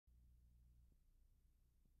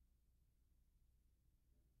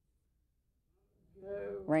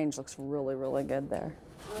Range looks really, really good there.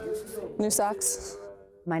 New socks.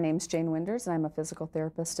 My name's Jane Winders, and I'm a physical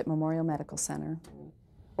therapist at Memorial Medical Center.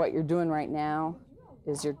 What you're doing right now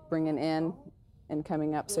is you're bringing in and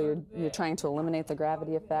coming up, so you're trying to eliminate the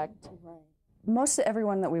gravity effect. Most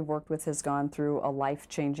everyone that we've worked with has gone through a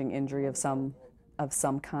life-changing injury of some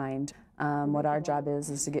kind. What our job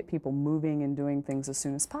is to get people moving and doing things as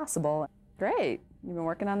soon as possible. Great. You've been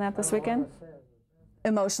working on that this weekend?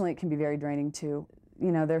 Emotionally, it can be very draining too.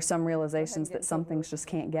 You know, there's some realizations that some things just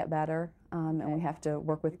can't get better, and we have to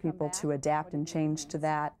work with people to adapt and change to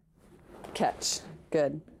that. Catch.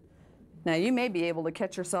 Good. Now, you may be able to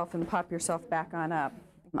catch yourself and pop yourself back on up.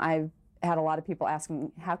 I've had a lot of people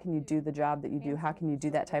asking, how can you do the job that you do? How can you do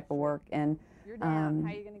that type of work? And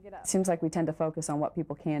it seems like we tend to focus on what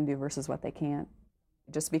people can do versus what they can't.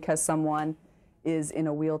 Just because someone is in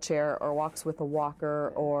a wheelchair or walks with a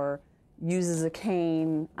walker or uses a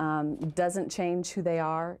cane doesn't change who they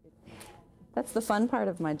are. That's the fun part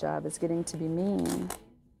of my job, is getting to be me.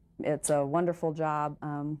 It's a wonderful job.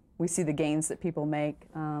 We see the gains that people make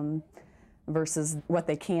versus what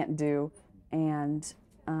they can't do, and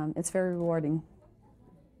it's very rewarding.